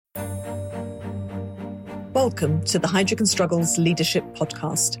Welcome to the Heidrick & Struggles Leadership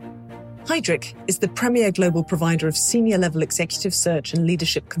Podcast. Heidrick is the premier global provider of senior-level executive search and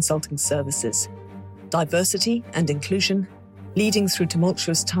leadership consulting services. Diversity and inclusion, leading through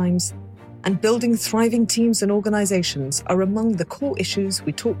tumultuous times, and building thriving teams and organizations are among the core issues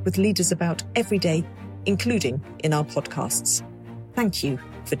we talk with leaders about every day, including in our podcasts. Thank you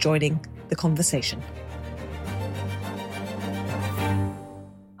for joining the conversation.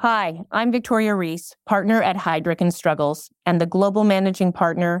 Hi, I'm Victoria Reese, partner at Heidrick & Struggles and the global managing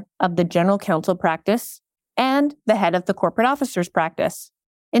partner of the General Counsel practice and the head of the Corporate Officers practice.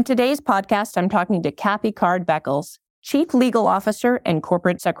 In today's podcast, I'm talking to Kathy Card-Beckles, Chief Legal Officer and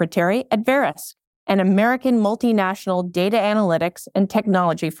Corporate Secretary at Verisk, an American multinational data analytics and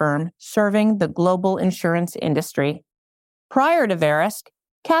technology firm serving the global insurance industry. Prior to Verisk,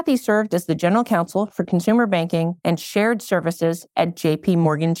 Kathy served as the General Counsel for Consumer Banking and Shared Services at J.P.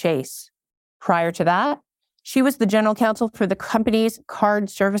 Morgan Chase. Prior to that, she was the General Counsel for the company's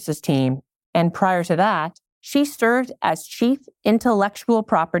Card Services team. And prior to that, she served as Chief Intellectual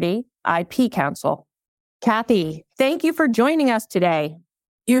Property IP Counsel. Kathy, thank you for joining us today.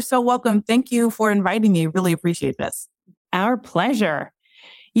 You're so welcome. Thank you for inviting me. Really appreciate this. Our pleasure.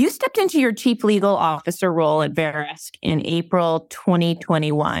 You stepped into your Chief Legal Officer role at Verisk in April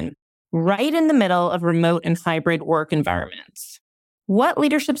 2021, right in the middle of remote and hybrid work environments. What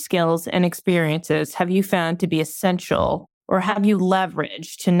leadership skills and experiences have you found to be essential or have you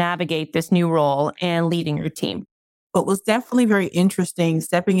leveraged to navigate this new role and leading your team? What was definitely very interesting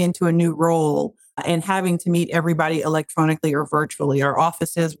stepping into a new role and having to meet everybody electronically or virtually. Our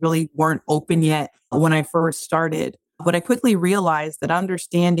offices really weren't open yet when I first started. But I quickly realized that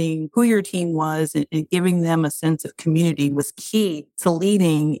understanding who your team was and giving them a sense of community was key to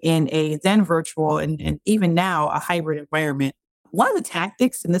leading in a then virtual and even now a hybrid environment. One of the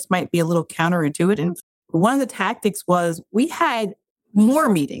tactics, and this might be a little counterintuitive, one of the tactics was we had more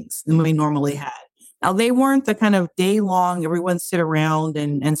meetings than we normally had. Now, they weren't the kind of day-long, everyone sit around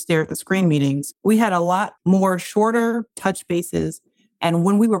and stare at the screen meetings. We had a lot more shorter touch bases. And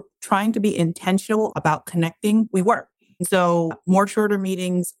when we were trying to be intentional about connecting, we were. So more shorter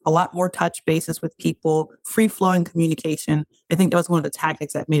meetings, a lot more touch bases with people, free-flowing communication. I think that was one of the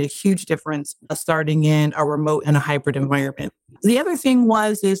tactics that made a huge difference starting in a remote and a hybrid environment. The other thing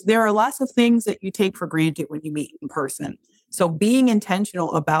is there are lots of things that you take for granted when you meet in person. So being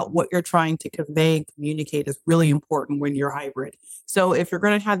intentional about what you're trying to convey and communicate is really important when you're hybrid. So if you're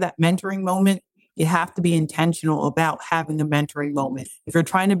going to have that mentoring moment, you have to be intentional about having a mentoring moment. If you're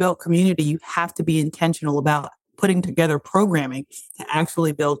trying to build community, you have to be intentional about putting together programming to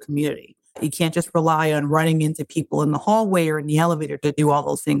actually build community. You can't just rely on running into people in the hallway or in the elevator to do all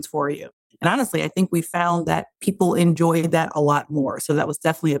those things for you. And honestly, I think we found that people enjoyed that a lot more. So that was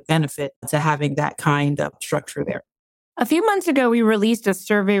definitely a benefit to having that kind of structure there. A few months ago, we released a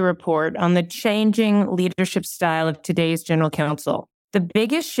survey report on the changing leadership style of today's General Counsel. The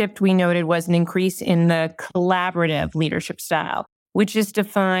biggest shift we noted was an increase in the collaborative leadership style, which is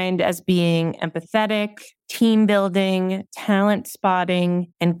defined as being empathetic, team building, talent spotting,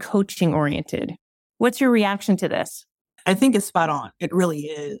 and coaching oriented. What's your reaction to this? I think it's spot on. It really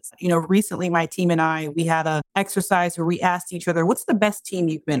is. Recently my team and I, we had an exercise where we asked each other, what's the best team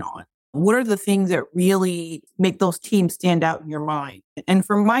you've been on? What are the things that really make those teams stand out in your mind? And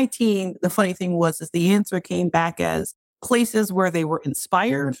for my team, the funny thing was the answer came back as places where they were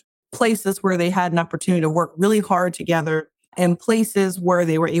inspired, places where they had an opportunity to work really hard together, and places where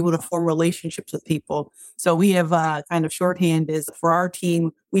they were able to form relationships with people. So we have kind of shorthand is for our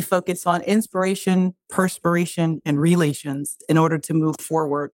team, we focus on inspiration, perspiration, and relations in order to move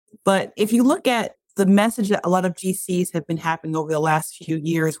forward. But if you look at the message that a lot of GCs have been having over the last few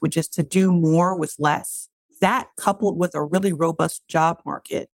years, which is to do more with less, that coupled with a really robust job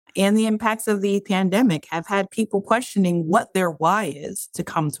market and the impacts of the pandemic have had people questioning what their why is to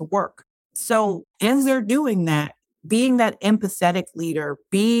come to work. So as they're doing that, being that empathetic leader,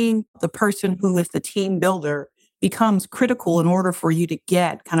 being the person who is the team builder becomes critical in order for you to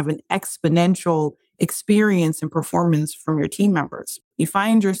get kind of an exponential experience and performance from your team members. You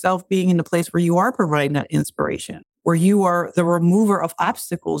find yourself being in a place where you are providing that inspiration, where you are the remover of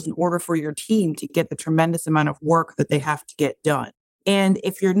obstacles in order for your team to get the tremendous amount of work that they have to get done. And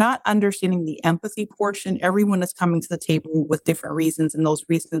if you're not understanding the empathy portion, everyone is coming to the table with different reasons, and those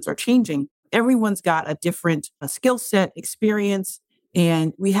reasons are changing. Everyone's got a different skill set, experience,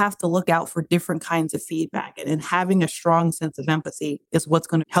 and we have to look out for different kinds of feedback. And having a strong sense of empathy is what's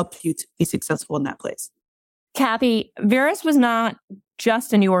going to help you to be successful in that place. Kathy, Verisk was not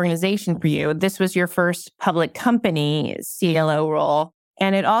just a new organization for you. This was your first public company CLO role.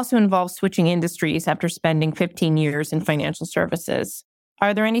 And it also involves switching industries after spending 15 years in financial services.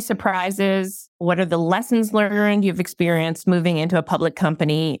 Are there any surprises? What are the lessons learned you've experienced moving into a public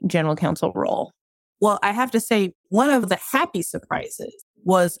company general counsel role? Well, I have to say, one of the happy surprises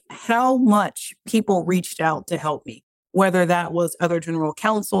was how much people reached out to help me, whether that was other general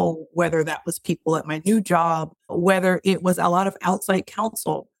counsel, whether that was people at my new job, whether it was a lot of outside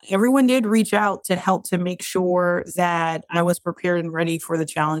counsel. Everyone did reach out to help to make sure that I was prepared and ready for the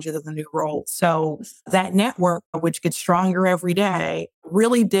challenges of the new role. So that network, which gets stronger every day,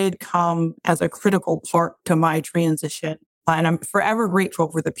 really did come as a critical part to my transition. And I'm forever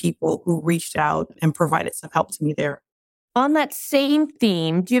grateful for the people who reached out and provided some help to me there. On that same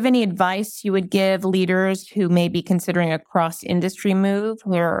theme, do you have any advice you would give leaders who may be considering a cross-industry move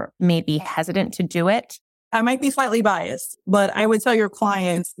or may be hesitant to do it? I might be slightly biased, but I would tell your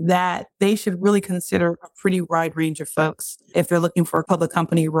clients that they should really consider a pretty wide range of folks if they're looking for a public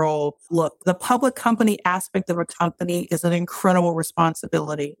company role. Look, the public company aspect of a company is an incredible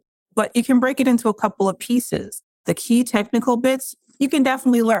responsibility, but you can break it into a couple of pieces. The key technical bits, you can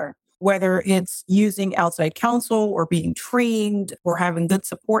definitely learn, whether it's using outside counsel or being trained or having good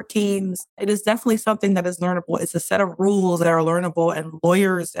support teams. It is definitely something that is learnable. It's a set of rules that are learnable, and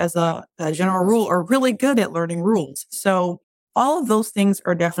lawyers as a general rule are really good at learning rules. So all of those things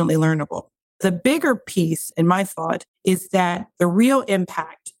are definitely learnable. The bigger piece, in my thought, is that the real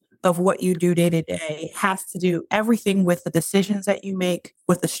impact of what you do day to day has to do everything with the decisions that you make,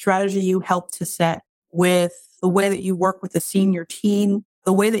 with the strategy you help to set, with the way that you work with the senior team,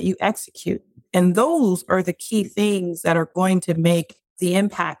 the way that you execute. And those are the key things that are going to make the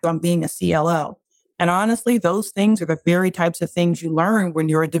impact on being a CLO. And honestly, those things are the very types of things you learn when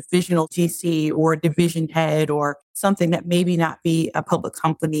you're a divisional GC or a division head or something that maybe not be a public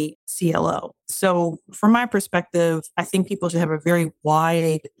company CLO. So from my perspective, I think people should have a very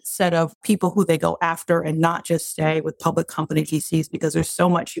wide set of people who they go after and not just stay with public company GCs, because there's so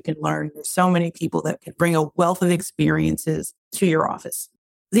much you can learn. There's so many people that can bring a wealth of experiences to your office.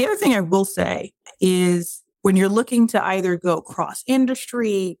 The other thing I will say is when you're looking to either go cross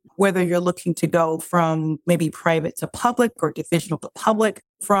industry, whether you're looking to go from maybe private to public or divisional to public,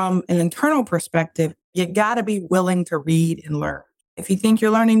 from an internal perspective, you got to be willing to read and learn. If you think your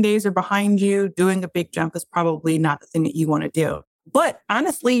learning days are behind you, doing a big jump is probably not the thing that you want to do. But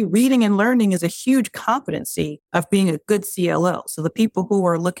honestly, reading and learning is a huge competency of being a good CLO. So the people who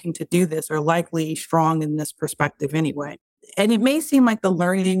are looking to do this are likely strong in this perspective anyway. And it may seem like the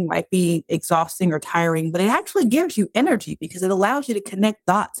learning might be exhausting or tiring, but it actually gives you energy because it allows you to connect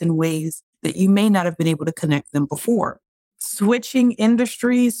dots in ways that you may not have been able to connect them before. Switching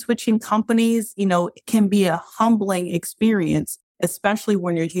industries, switching companies, it can be a humbling experience, especially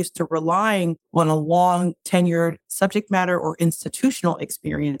when you're used to relying on a long tenured subject matter or institutional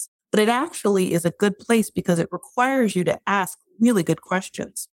experience. But it actually is a good place because it requires you to ask really good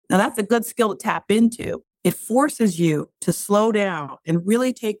questions. Now, that's a good skill to tap into. It forces you to slow down and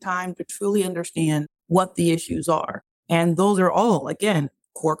really take time to truly understand what the issues are. And those are all, again,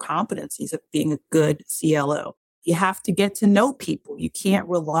 core competencies of being a good CLO. You have to get to know people. You can't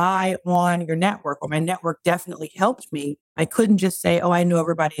rely on your network. Well, my network definitely helped me. I couldn't just say, oh, I know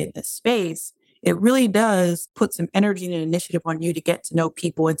everybody in this space. It really does put some energy and initiative on you to get to know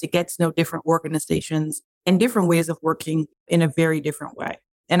people and to get to know different organizations and different ways of working in a very different way.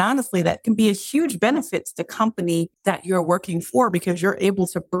 And honestly, that can be a huge benefit to the company that you're working for because you're able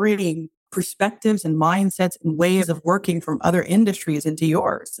to bring perspectives and mindsets and ways of working from other industries into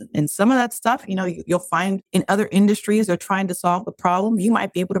yours. And some of that stuff, you'll find in other industries are trying to solve the problem. You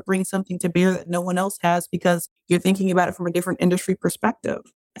might be able to bring something to bear that no one else has because you're thinking about it from a different industry perspective.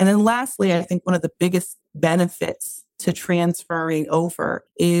 And then lastly, I think one of the biggest benefits to transferring over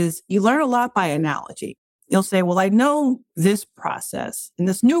is you learn a lot by analogy. You'll say, well, I know this process and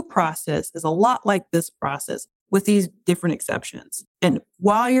this new process is a lot like this process with these different exceptions. And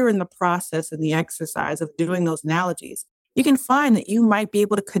while you're in the process and the exercise of doing those analogies, you can find that you might be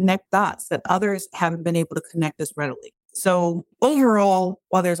able to connect dots that others haven't been able to connect as readily. So overall,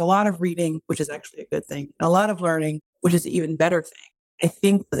 while there's a lot of reading, which is actually a good thing, and a lot of learning, which is an even better thing, I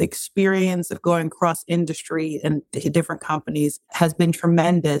think the experience of going cross industry and to different companies has been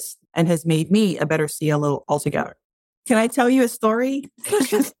tremendous and has made me a better CLO altogether. Can I tell you a story?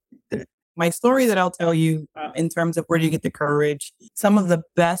 My story that I'll tell you in terms of where do you get the courage, some of the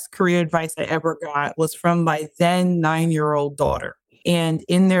best career advice I ever got was from my then 9-year-old daughter. And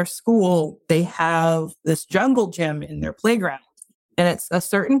in their school, they have this jungle gym in their playground. And at a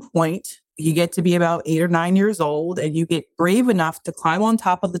certain point, you get to be about 8 or 9 years old and you get brave enough to climb on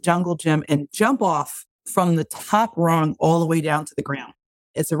top of the jungle gym and jump off from the top rung all the way down to the ground.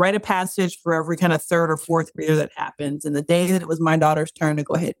 It's a rite of passage for every kind of third or fourth grader that happens. And the day that it was my daughter's turn to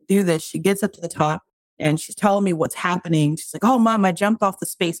go ahead and do this, she gets up to the top and she's telling me what's happening. She's like, oh, Mom, I jumped off the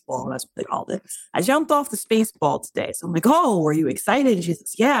space ball. That's what they called it. I jumped off the space ball today. So I'm like, oh, were you excited? And she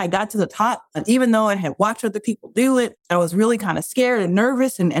says, yeah, I got to the top. And even though I had watched other people do it, I was really kind of scared and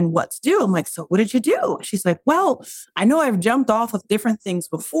nervous and what to do. I'm like, so what did you do? She's like, well, I know I've jumped off of different things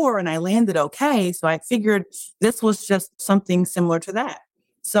before and I landed okay. So I figured this was just something similar to that.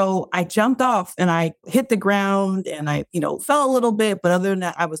 So I jumped off and I hit the ground and I, fell a little bit, but other than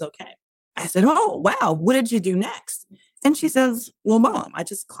that, I was okay. I said, oh, wow, what did you do next? And she says, well, Mom, I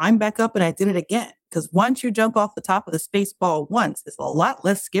just climbed back up and I did it again. Because once you jump off the top of the space ball once, it's a lot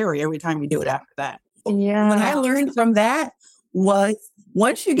less scary every time you do it after that. Yeah. What I learned from that was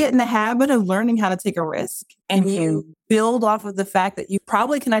once you get in the habit of learning how to take a risk and you build off of the fact that you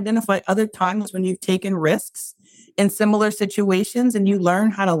probably can identify other times when you've taken risks in similar situations and you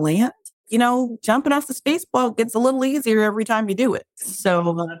learn how to land, jumping off the space ball gets a little easier every time you do it.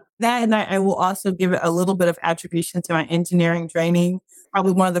 So that, and I will also give it a little bit of attribution to my engineering training.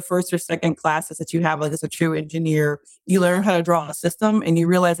 Probably one of the first or second classes that you have, as a true engineer, you learn how to draw a system and you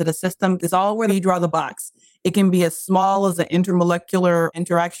realize that a system is all where you draw the box. It can be as small as an intermolecular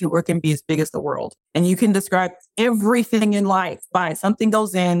interaction or it can be as big as the world. And you can describe everything in life by something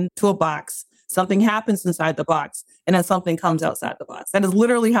goes into a box, something happens inside the box, and then something comes outside the box. That is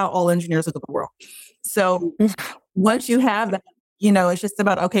literally how all engineers look at the world. So once you have that, it's just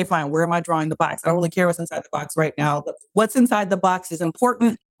about, okay, fine, where am I drawing the box? I don't really care what's inside the box right now. What's inside the box is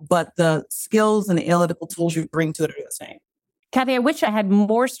important, but the skills and the analytical tools you bring to it are the same. Kathy, I wish I had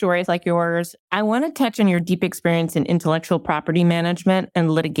more stories like yours. I want to touch on your deep experience in intellectual property management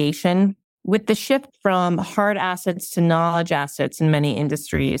and litigation. With the shift from hard assets to knowledge assets in many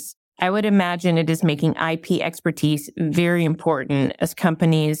industries, I would imagine it is making IP expertise very important as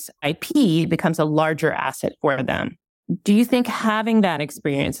companies' IP becomes a larger asset for them. Do you think having that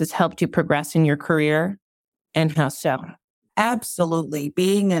experience has helped you progress in your career, and how so? Absolutely.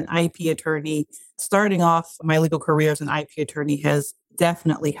 Being an IP attorney, starting off my legal career as an IP attorney has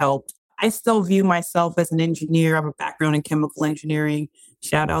definitely helped. I still view myself as an engineer. I have a background in chemical engineering.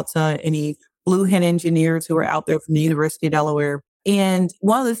 Shout out to any blue hen engineers who are out there from the University of Delaware. And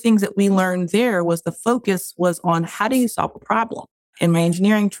one of the things that we learned there was the focus was on how do you solve a problem? In my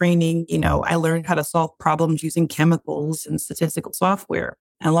engineering training, I learned how to solve problems using chemicals and statistical software.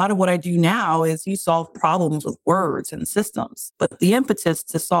 And a lot of what I do now is you solve problems with words and systems, but the impetus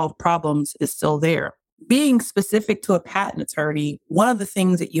to solve problems is still there. Being specific to a patent attorney, one of the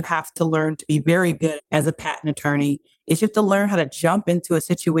things that you have to learn to be very good as a patent attorney is you have to learn how to jump into a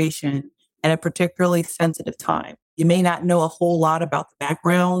situation at a particularly sensitive time. You may not know a whole lot about the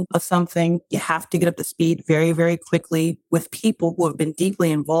background of something. You have to get up to speed very, very quickly with people who have been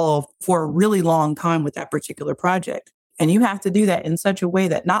deeply involved for a really long time with that particular project. And you have to do that in such a way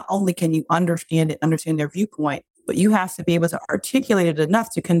that not only can you understand their viewpoint, but you have to be able to articulate it enough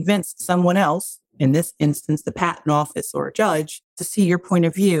to convince someone else, in this instance, the patent office or a judge, to see your point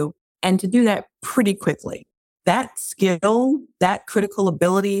of view and to do that pretty quickly. That skill, that critical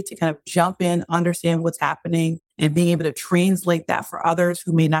ability to kind of jump in, understand what's happening, and being able to translate that for others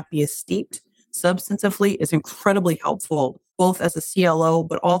who may not be as steeped substantively is incredibly helpful, both as a CLO,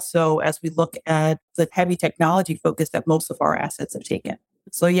 but also as we look at the heavy technology focus that most of our assets have taken.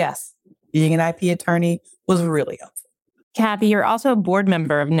 So yes, being an IP attorney was really helpful. Kathy, you're also a board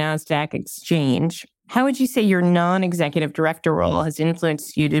member of NASDAQ Exchange. How would you say your non-executive director role has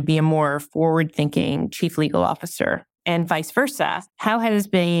influenced you to be a more forward-thinking chief legal officer? And vice versa, how has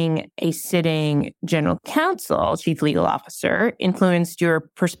being a sitting general counsel, chief legal officer, influenced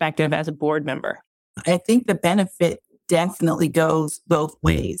your perspective as a board member? I think the benefit definitely goes both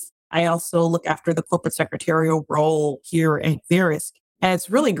ways. I also look after the corporate secretarial role here at Verisk. And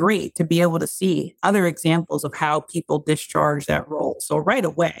it's really great to be able to see other examples of how people discharge that role. So right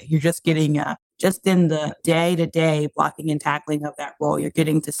away, you're just getting just in the day-to-day blocking and tackling of that role, you're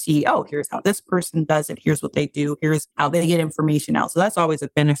getting to see, oh, here's how this person does it. Here's what they do. Here's how they get information out. So that's always a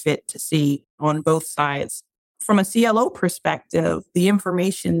benefit to see on both sides. From a CLO perspective, the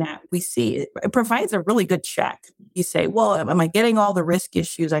information that we see, it provides a really good check. You say, well, am I getting all the risk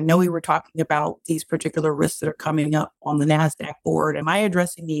issues? I know we were talking about these particular risks that are coming up on the NASDAQ board. Am I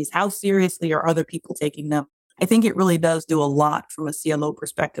addressing these? How seriously are other people taking them? I think it really does do a lot from a CLO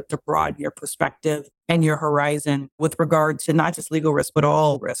perspective to broaden your perspective and your horizon with regard to not just legal risk, but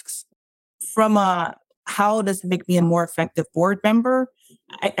all risks. From a how does it make me a more effective board member?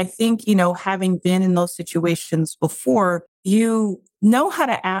 I think, having been in those situations before, you know how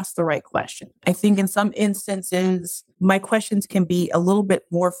to ask the right question. I think in some instances, my questions can be a little bit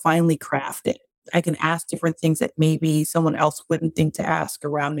more finely crafted. I can ask different things that maybe someone else wouldn't think to ask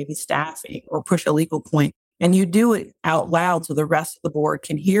around maybe staffing or push a legal point. And you do it out loud so the rest of the board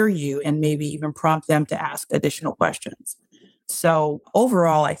can hear you and maybe even prompt them to ask additional questions. So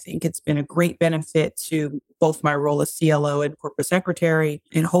overall, I think it's been a great benefit to both my role as CLO and corporate secretary.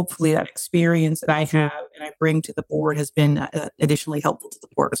 And hopefully that experience that I have and I bring to the board has been additionally helpful to the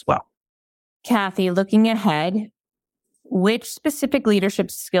board as well. Kathy, looking ahead, which specific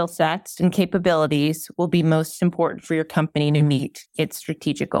leadership skill sets and capabilities will be most important for your company to meet its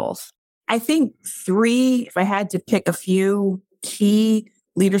strategic goals? I think 3, if I had to pick a few key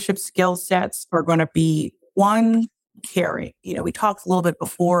leadership skill sets, are going to be 1, caring. We talked a little bit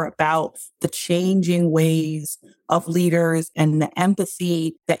before about the changing ways of leaders and the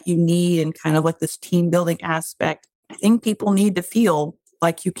empathy that you need and kind of like this team building aspect. I think people need to feel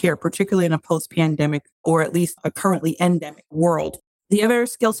like you care, particularly in a post-pandemic or at least a currently endemic world. The other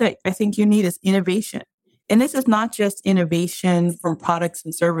skill set I think you need is innovation. And this is not just innovation from products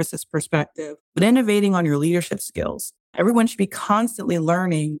and services perspective, but innovating on your leadership skills. Everyone should be constantly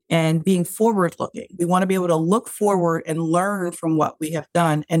learning and being forward looking. We want to be able to look forward and learn from what we have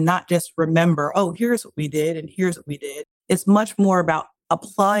done and not just remember, oh, here's what we did and here's what we did. It's much more about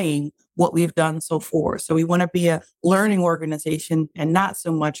applying what we've done so far. So we want to be a learning organization and not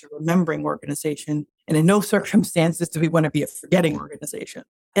so much a remembering organization. And in no circumstances do we want to be a forgetting organization.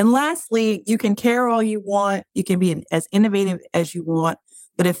 And lastly, you can care all you want. You can be as innovative as you want.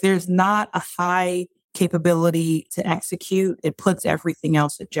 But if there's not a high capability to execute, it puts everything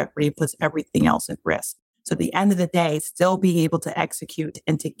else at jeopardy, it puts everything else at risk. So at the end of the day, still being able to execute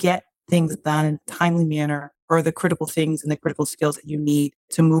and to get things done in a timely manner are the critical things and the critical skills that you need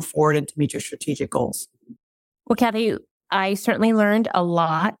to move forward and to meet your strategic goals. Well, Kathy, I certainly learned a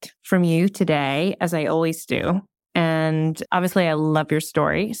lot from you today, as I always do. And obviously, I love your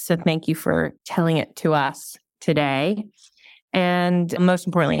story. So thank you for telling it to us today. And most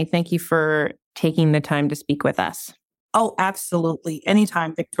importantly, thank you for taking the time to speak with us. Oh, absolutely.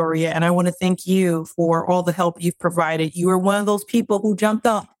 Anytime, Victoria. And I want to thank you for all the help you've provided. You were one of those people who jumped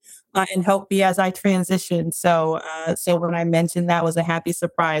up and helped me as I transitioned. So when I mentioned that was a happy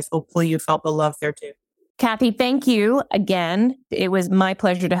surprise, hopefully you felt the love there too. Kathy, thank you again. It was my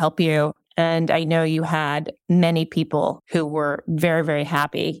pleasure to help you. And I know you had many people who were very, very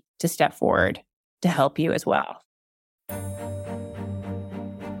happy to step forward to help you as well.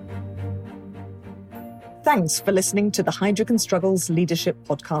 Thanks for listening to the Heidrick & Struggles Leadership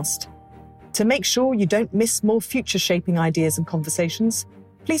Podcast. To make sure you don't miss more future-shaping ideas and conversations,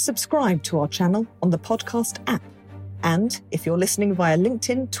 please subscribe to our channel on the podcast app. And if you're listening via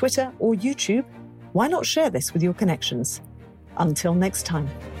LinkedIn, Twitter, or YouTube, why not share this with your connections? Until next time.